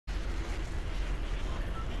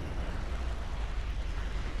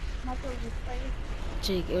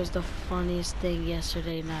Jake, it was the funniest thing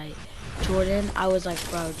yesterday night. Jordan, I was like,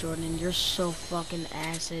 bro, Jordan, you're so fucking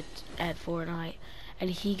ass at Fortnite. And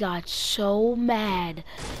he got so mad.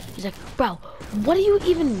 He's like, bro, what do you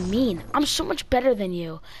even mean? I'm so much better than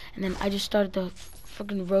you. And then I just started to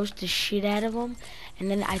fucking roast the shit out of him. And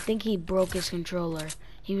then I think he broke his controller.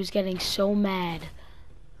 He was getting so mad.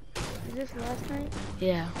 Is this last night?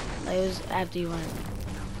 Yeah, it was after you went.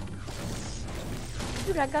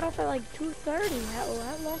 Dude, I got off at like 2:30. How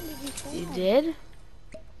long did you stay? You did?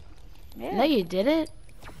 Yeah. No, you didn't.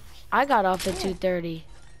 I got off at 2:30.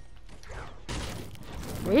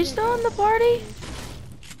 Were you still in the party?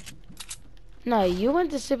 No, you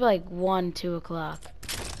went to sleep at like 1, 2 o'clock.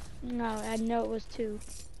 No, I know it was 2.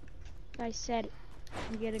 I said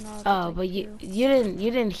I'm getting off. Oh, like but 2.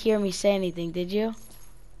 you didn't hear me say anything, did you?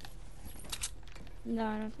 No,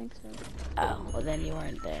 I don't think so. Oh, well then you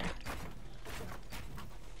weren't there.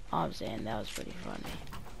 All I'm saying, that was pretty funny.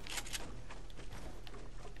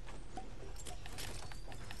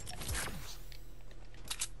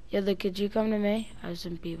 Yo, look, could you come to me? I have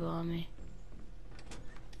some people on me.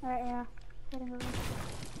 Alright, yeah. Getting over.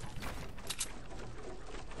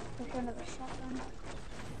 There's another shotgun.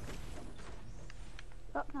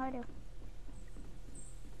 Oh, no, I do.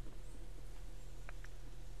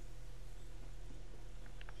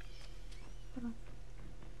 Hold on.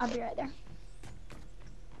 I'll be right there.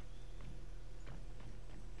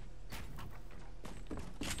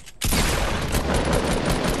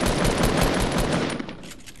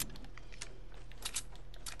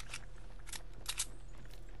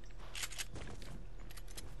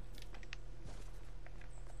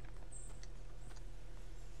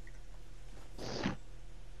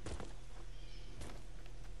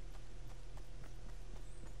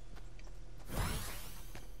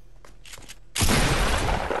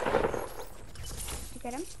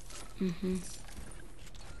 Get him? Mm-hmm.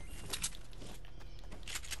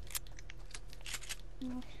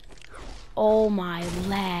 Nice. Oh my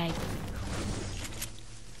lag.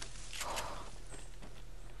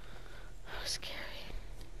 That was scary.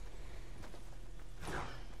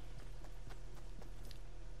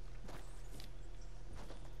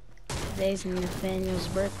 Today's Nathaniel's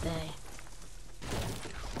birthday.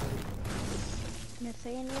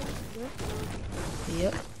 Nathaniel's birthday?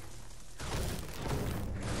 Yep. How'd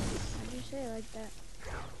you say it like that?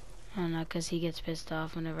 I don't know, cause he gets pissed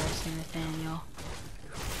off whenever I say Nathaniel.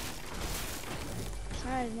 It's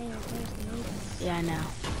not his name, his name's Nathan. Yeah, I know.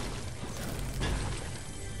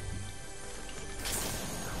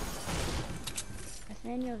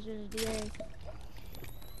 Nathaniel's just gay.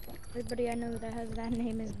 Everybody I know that has that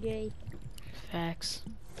name is gay. Facts.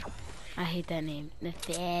 I hate that name.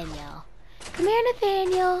 Nathaniel. Come here,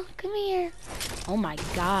 Nathaniel. Come here. Oh my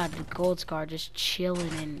god, the gold scar just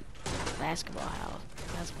chilling in basketball house.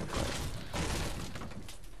 Basketball court.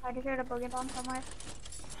 I just heard a boogie bomb somewhere.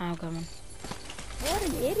 I'm coming. What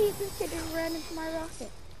an idiot, this kid just ran into my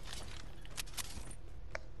rocket.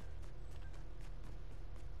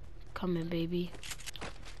 Coming, baby.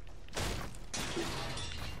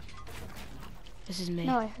 This is me.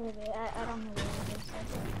 No, I heard it. I don't know what it is.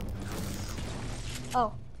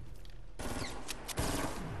 Oh.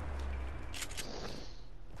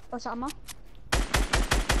 Osama?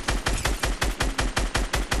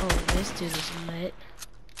 Oh, this dude is lit.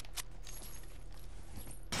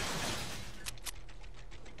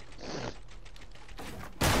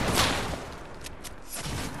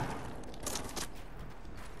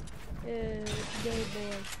 Gay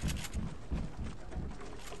boy.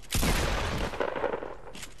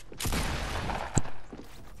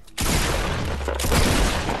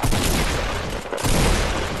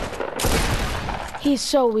 He's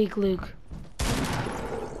so weak, Luke.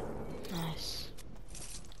 Nice.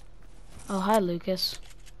 Oh, hi, Lucas.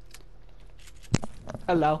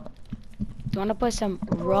 Hello. Do you want to play some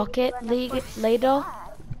Rocket League later?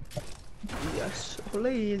 Yes,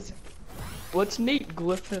 please. What's Nate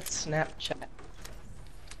Griffith's Snapchat?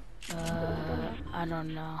 I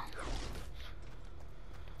don't know.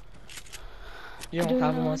 You I don't do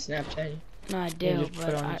have him know. on Snapchat? No, I You do, just put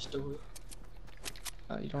but on I... your story.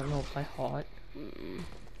 You don't know by heart.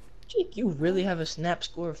 Jake, you really have a snap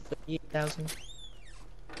score of 38,000?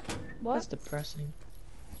 What? That's depressing.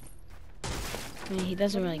 I mean, he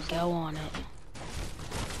doesn't really go on it.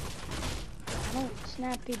 I don't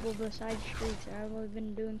snap people besides streaks. I've only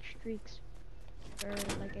been doing streaks for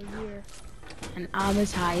like a year. And I'm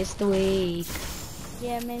as high as the week.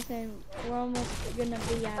 Yeah, Mason, we're almost gonna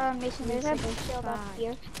be at Mason, there's a big shield up 365.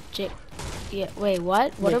 here. Jake, yeah, wait,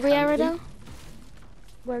 what? What Wait, are we at how right many? now?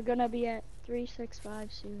 We're gonna be at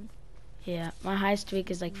 365 soon. Yeah, my high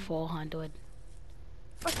streak is like 400.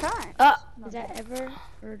 What time? Is that ever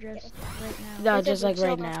or just right now? No, There's a just big like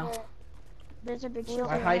right shield up now. there. There's a big Where's shield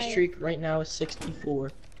My the up high there. streak right now is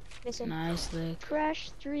 64. Listen. Nice, Luke. Trash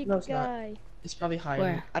streak No, it's not. guy. It's probably higher.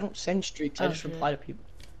 Where? I don't send streaks. I Oh, just shit. reply to people.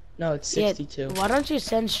 No, it's Yeah, 62. why don't you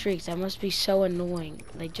send streaks? That must be so annoying.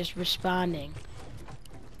 Like, just responding.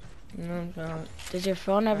 No, I'm not. Does your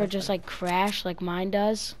phone ever Okay. just, like, crash like mine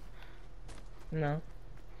does? No.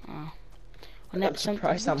 When I'm that,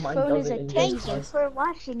 surprised that Which mine phone is doesn't a in Thank this you does. for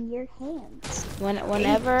washing your hands.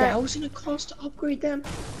 Whenever 8,000 it costs to upgrade them?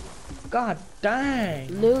 God dang.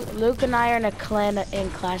 Luke and I are in a clan in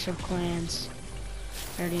Clash of Clans.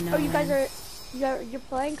 I already know. Oh, you guys him. you're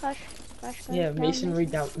playing Clash Clans Yeah, now, masonry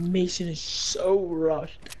down. Mason is so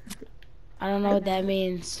rushed. I don't know what that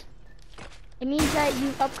means. It means that you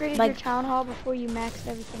upgraded Like- your town hall before you maxed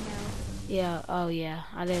everything out. Yeah. Oh yeah.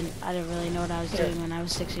 I didn't really know what I was Here. doing when I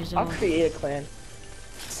was 6 years I'll old. create a clan.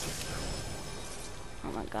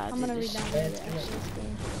 Oh my god. I'm Dude, gonna read this- down Yeah, the it's actual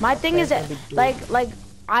game. My thing is that Clan's gonna be like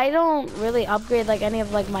I don't really upgrade like any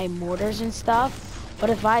of like my mortars and stuff. But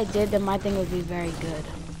if I did, then my thing would be very good.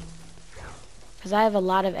 Cause I have a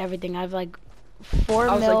lot of everything. I have like 4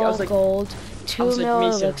 I was mil like- gold, I 2 was like, mil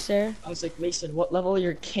Mason. elixir. I was like, Mason, what level are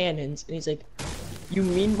your cannons? And he's like, you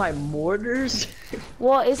mean my mortars?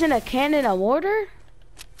 Well, isn't a cannon a mortar?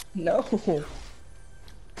 No.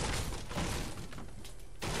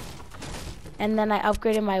 And then I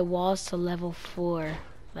upgraded my walls to level 4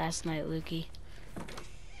 last night, Lukey.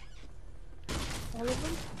 All of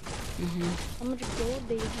them? How much gold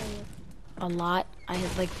do you have? A lot. I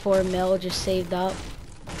had like 4 mil just saved up.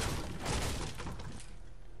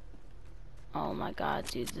 Oh my god,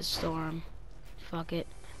 dude, the storm. Fuck it.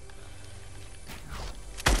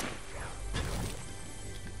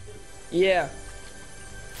 Yeah.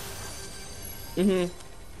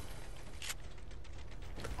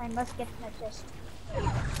 I must get my chest.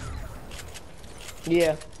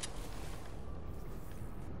 Yeah.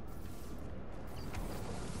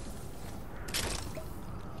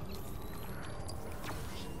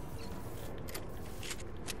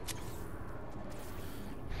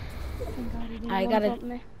 I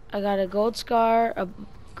got a gold scar, a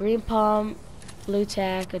green pump, blue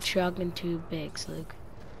tack, a truck, and 2 bigs, Luke.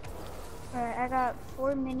 Alright, I got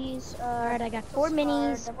 4 minis. Alright, I got 4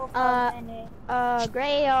 minis, double pump, and a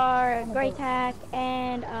gray AR, gray tack,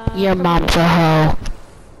 and Your mom's a hoe.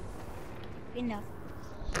 enough.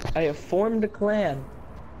 I have formed a clan.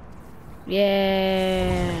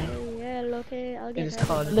 Yeah. yeah, okay, I'll It get is that.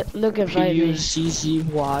 called Look invite me.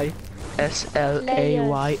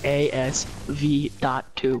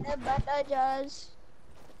 PUCCYSLAYSV.2. But I just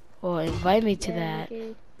Well, invite me to Yeah, that.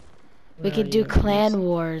 okay. We could do clan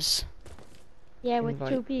wars. Yeah, with Invite.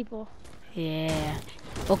 2 people. Yeah.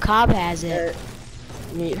 Well, Cobb has it.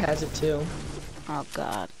 Meat has it too. Oh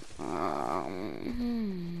god. Oh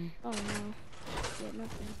no. Yeah,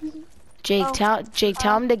 nothing. Jake, Oh,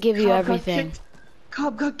 tell him to give you everything.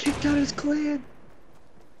 Cobb got kicked out of his clan.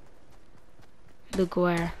 Luke,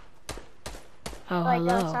 where? Oh, like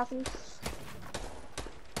hello. southeast.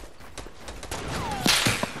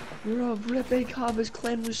 Bro, Ripping Cobb's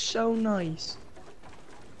clan was so nice.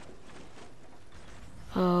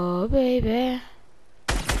 Oh, baby.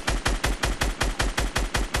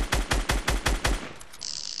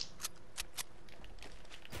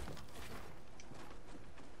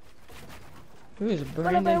 Who is Run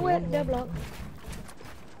Brandon? away with the block.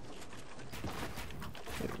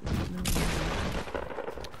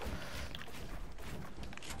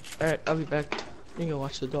 Alright, I'll be back. You can go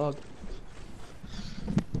watch the dog.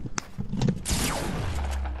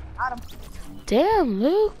 Got him. Damn,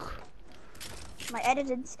 Luke. My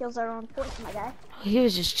editing skills are on point, my guy. He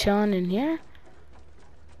was just chilling in here.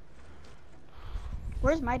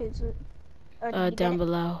 Where's my dude's loot? Oh, did you get Down it?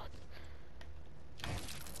 below.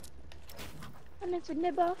 And it's a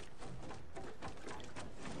nibba.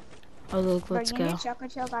 Oh, Luke, Bro, let's you go. need shotgun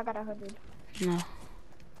shells? I got 100. No.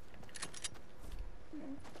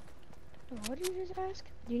 What did you just ask?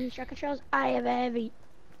 Do you need shotgun shells? I have a heavy.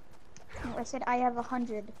 No, I said I have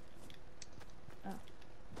 100.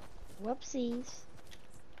 Whoopsies.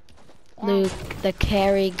 Yeah, Luke, the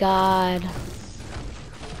carry god.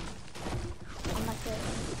 I'm not sure.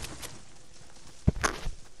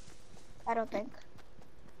 I don't think.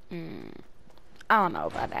 I don't know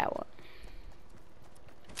about that one.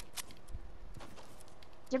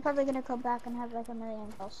 You're probably gonna come back and have like a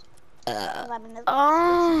million kills. I mean,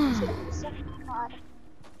 Oh. it's such a mod.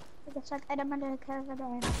 It's like item under the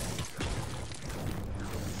caravan.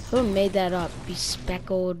 Who made that up?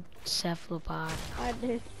 Bespeckled cephalopod. I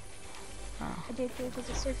did. Oh. I did too, because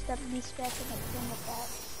it searched up me scratching the thing with that.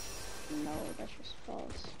 No, that's just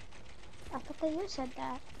false. I thought that you said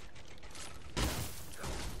that.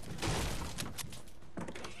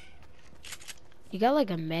 You got like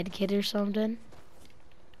a med kit or something?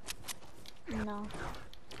 No.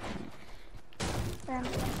 Let me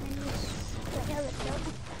use. There we go.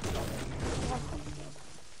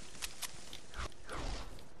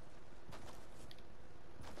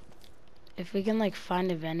 If we can like find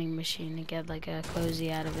a vending machine and get like a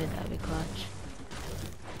cozy out of it, that'd be clutch.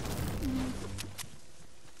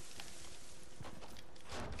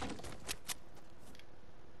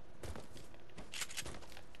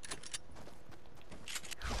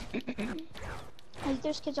 Like,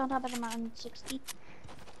 there's kids on top of the mountain, 60.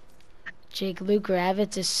 Jake, Luke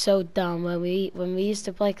Ravitz is so dumb. When we used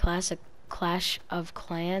to play Clash of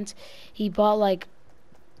Clans, he bought like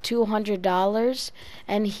 $200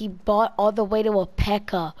 and he bought all the way to a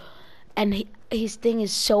P.E.K.K.A. and his thing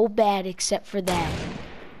is so bad except for that.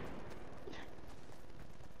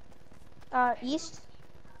 East.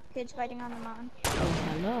 Kids fighting on the mountain. Oh,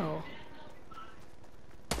 hello.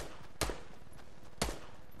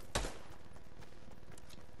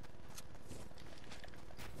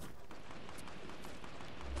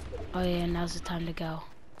 Oh yeah, now's the time to go.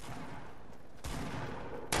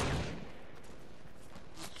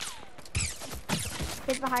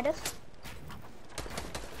 Kids behind us.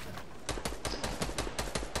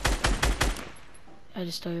 I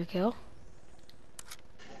just stole your kill.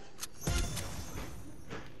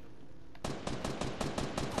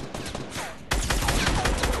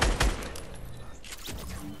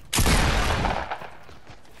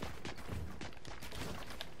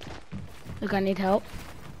 Look, I need help.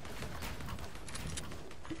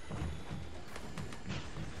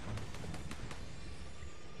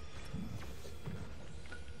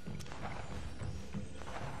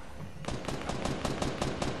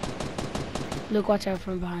 Luke, watch out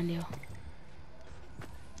from behind you.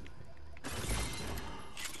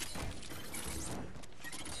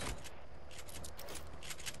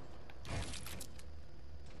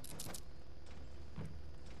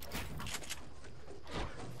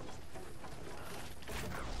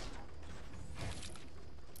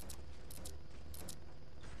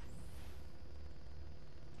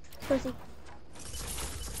 Pussy.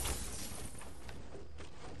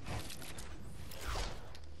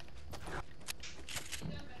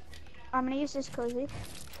 I'm gonna use this cozy.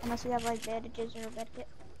 Unless you have like bandages or a med kit.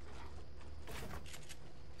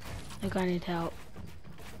 Luke, I need help.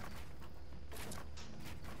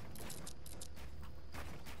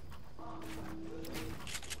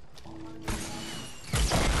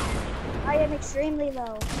 I am extremely low.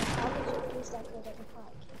 How could you use that good at the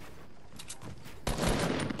fuck?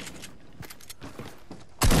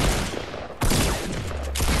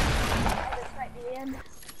 This might be the end.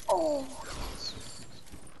 Oh!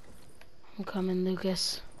 I'm coming,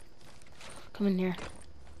 Lucas. Come in here.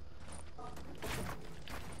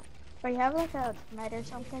 Do you have like a med or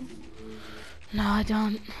something? No, I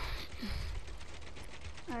don't.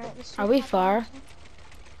 Alright, this Are we far?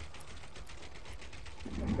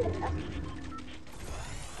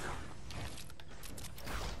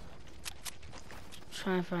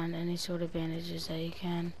 Try and find any sort of bandages that you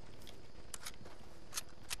can.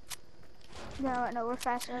 No, we're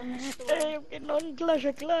faster than this. Hey, I'm getting on Clash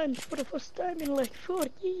of Clans for the first time in like 4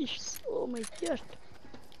 years. Oh my god.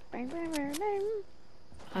 Bang, bang, bang, bang.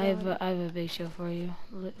 I have a big show for you.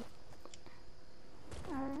 Alright.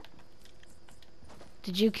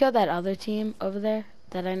 Did you kill that other team over there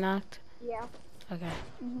that I knocked? Yeah. Okay.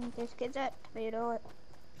 There's kids at Tomato.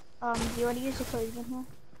 Do you want to use the cozy in here?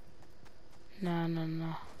 No, no,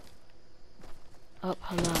 no. Oh,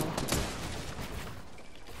 hello.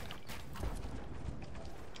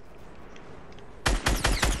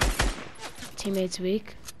 Teammates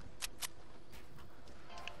weak.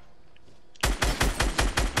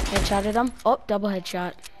 Headshotted him. Oh, double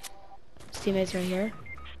headshot. His teammates right here.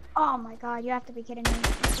 Oh my god, you have to be kidding me.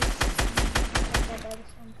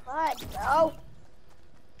 Blood, bro.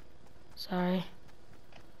 Sorry.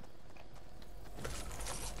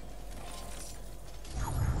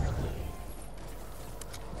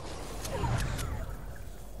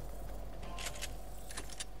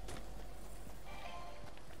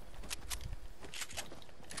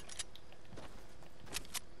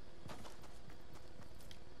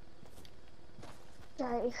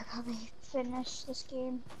 Alright, you could probably finish this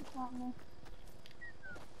game without me.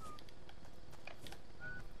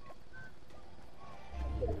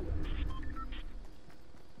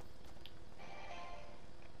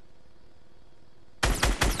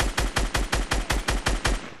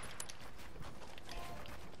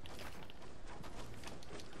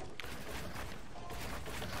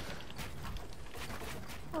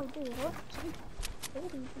 dude, what?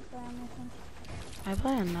 What do you play on this one? I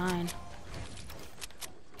play on 9.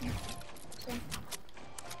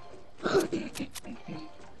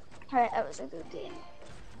 Alright, that was a good game.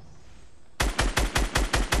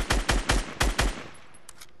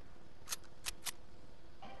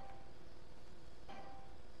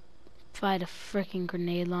 If I had a freaking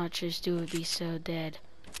grenade launchers, dude would be so dead.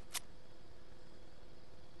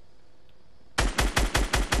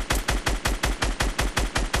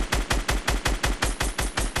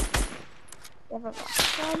 You have a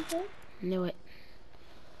box on here? Knew it.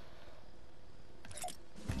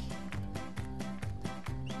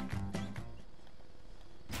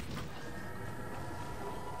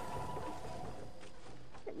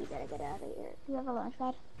 You gotta get out of here. Do you have a launch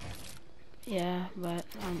pad? Yeah, but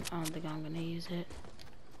I don't think I'm gonna use it.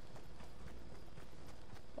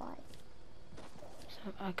 Why?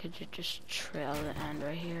 So I could just trail the end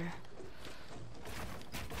right here.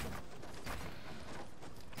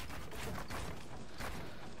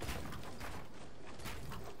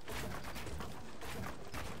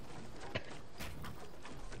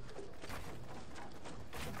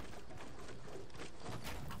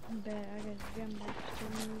 I'm bad. I got gem box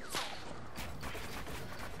to move.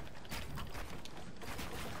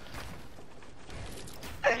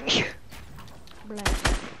 Black.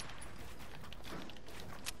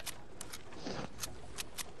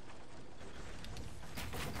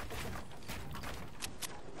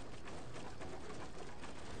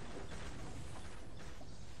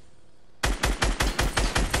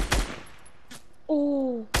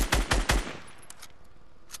 Oh.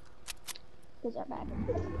 Is that bad?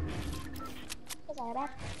 Is that bad?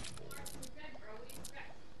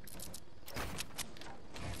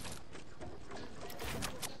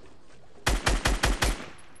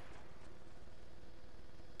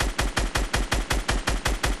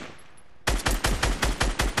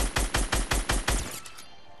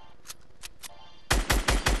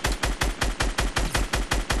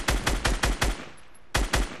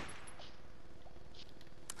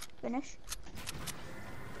 Finish.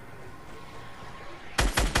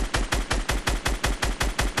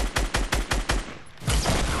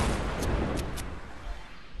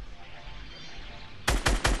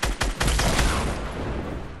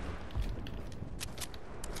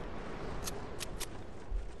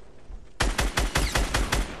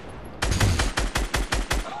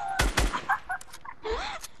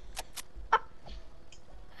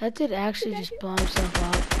 That dude actually just blew himself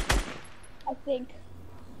up. I think.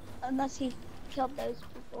 Unless he killed those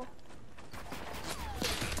people.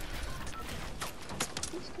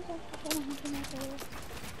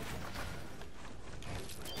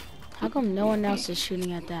 How come no one else is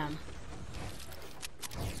shooting at them?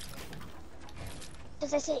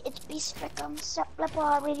 As I say, it's Beast Victim.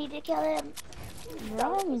 Leopard, we need to kill him.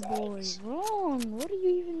 Wrong, boy. Wrong. What are you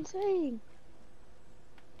even saying?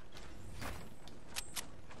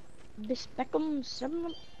 Bespecum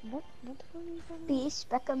some. What the fuck are you talking about? Beast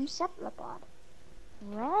Beckham Cephalopod.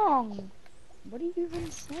 Wrong. What are you even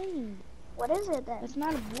saying? What is it then? That's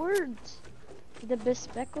not words. The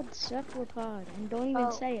bespeckled cephalopod. And don't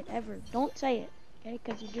even say it ever. Don't say it. Okay?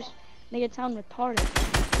 Because you just make it sound retarded.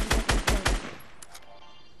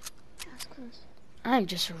 That's close. I'm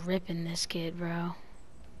just ripping this kid, bro.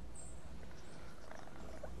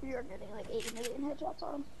 You're getting like 80 million headshots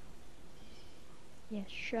on him. Yeah,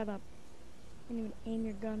 shut up. You can't even aim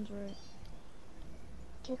your guns right.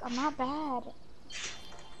 Dude, I'm not bad.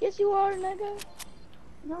 Yes, you are, nigga.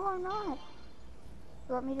 No, I'm not.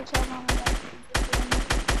 You want me to tell mom and dad?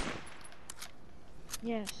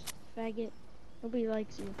 Yes, faggot. Nobody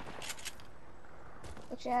likes you.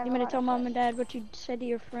 Actually, I have You a want me lot to tell of mom friends. and dad what you said to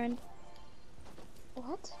your friend?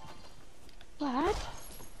 What? What? I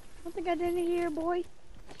don't think I didn't hear, boy.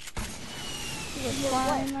 You were Hear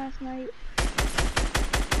crying last night.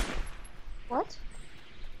 What?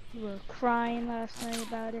 You were crying last night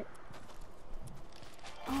about it.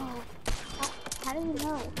 Oh. How do you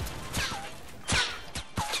know?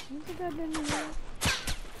 I don't think I didn't hear.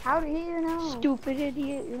 How do you know? Stupid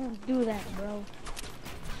idiot. You don't do that, bro.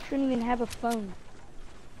 Shouldn't even have a phone.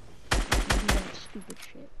 You do that stupid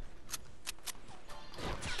shit.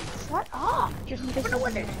 Shut up. Just You pisses know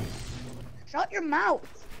what me it off. is. Shut your mouth.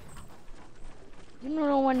 You don't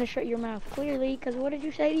know when to shut your mouth, clearly, because what did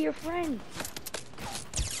you say to your friend?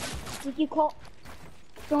 Did you call?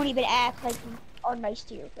 Don't even act like you are nice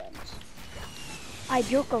to your friends. I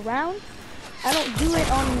joke around? I don't do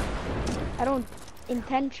it on... I don't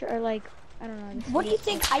intention or like... I don't know. What do you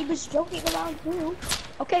think? I was joking around too.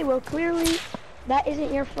 Okay, well, clearly, that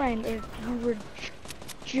isn't your friend if you were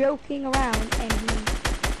joking around and he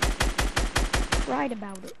cried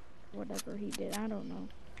about it. whatever he did. I don't know.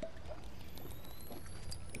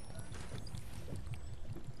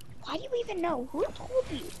 Why do you even know? Who told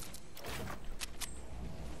you?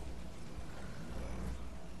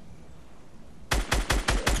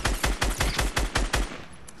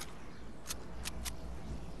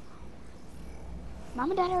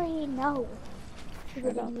 Mom and Dad already know.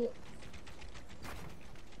 Shut up.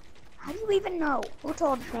 How do you even know? Who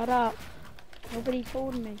told you? Shut up. Nobody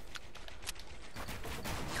told me.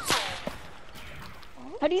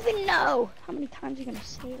 How do you even know? How many times are you gonna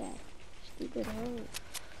say that? Stupid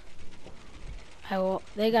hoe.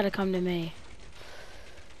 They gotta come to me.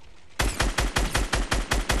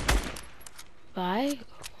 Bye.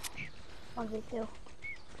 1v2.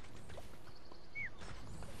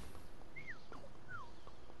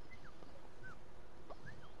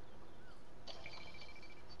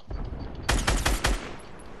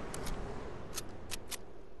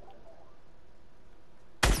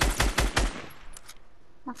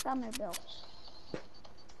 Knock down their bills.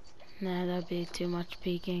 Nah, that'd be too much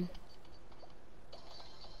peeking.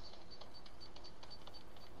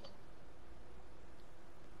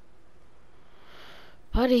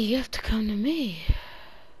 Buddy, you have to come to me.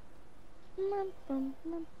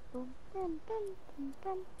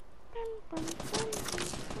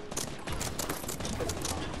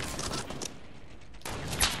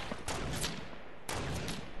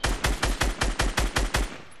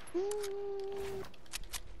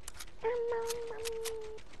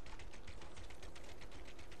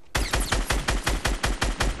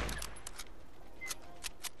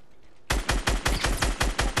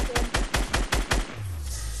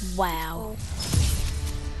 Wow.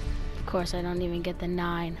 Of course, I don't even get the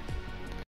 9.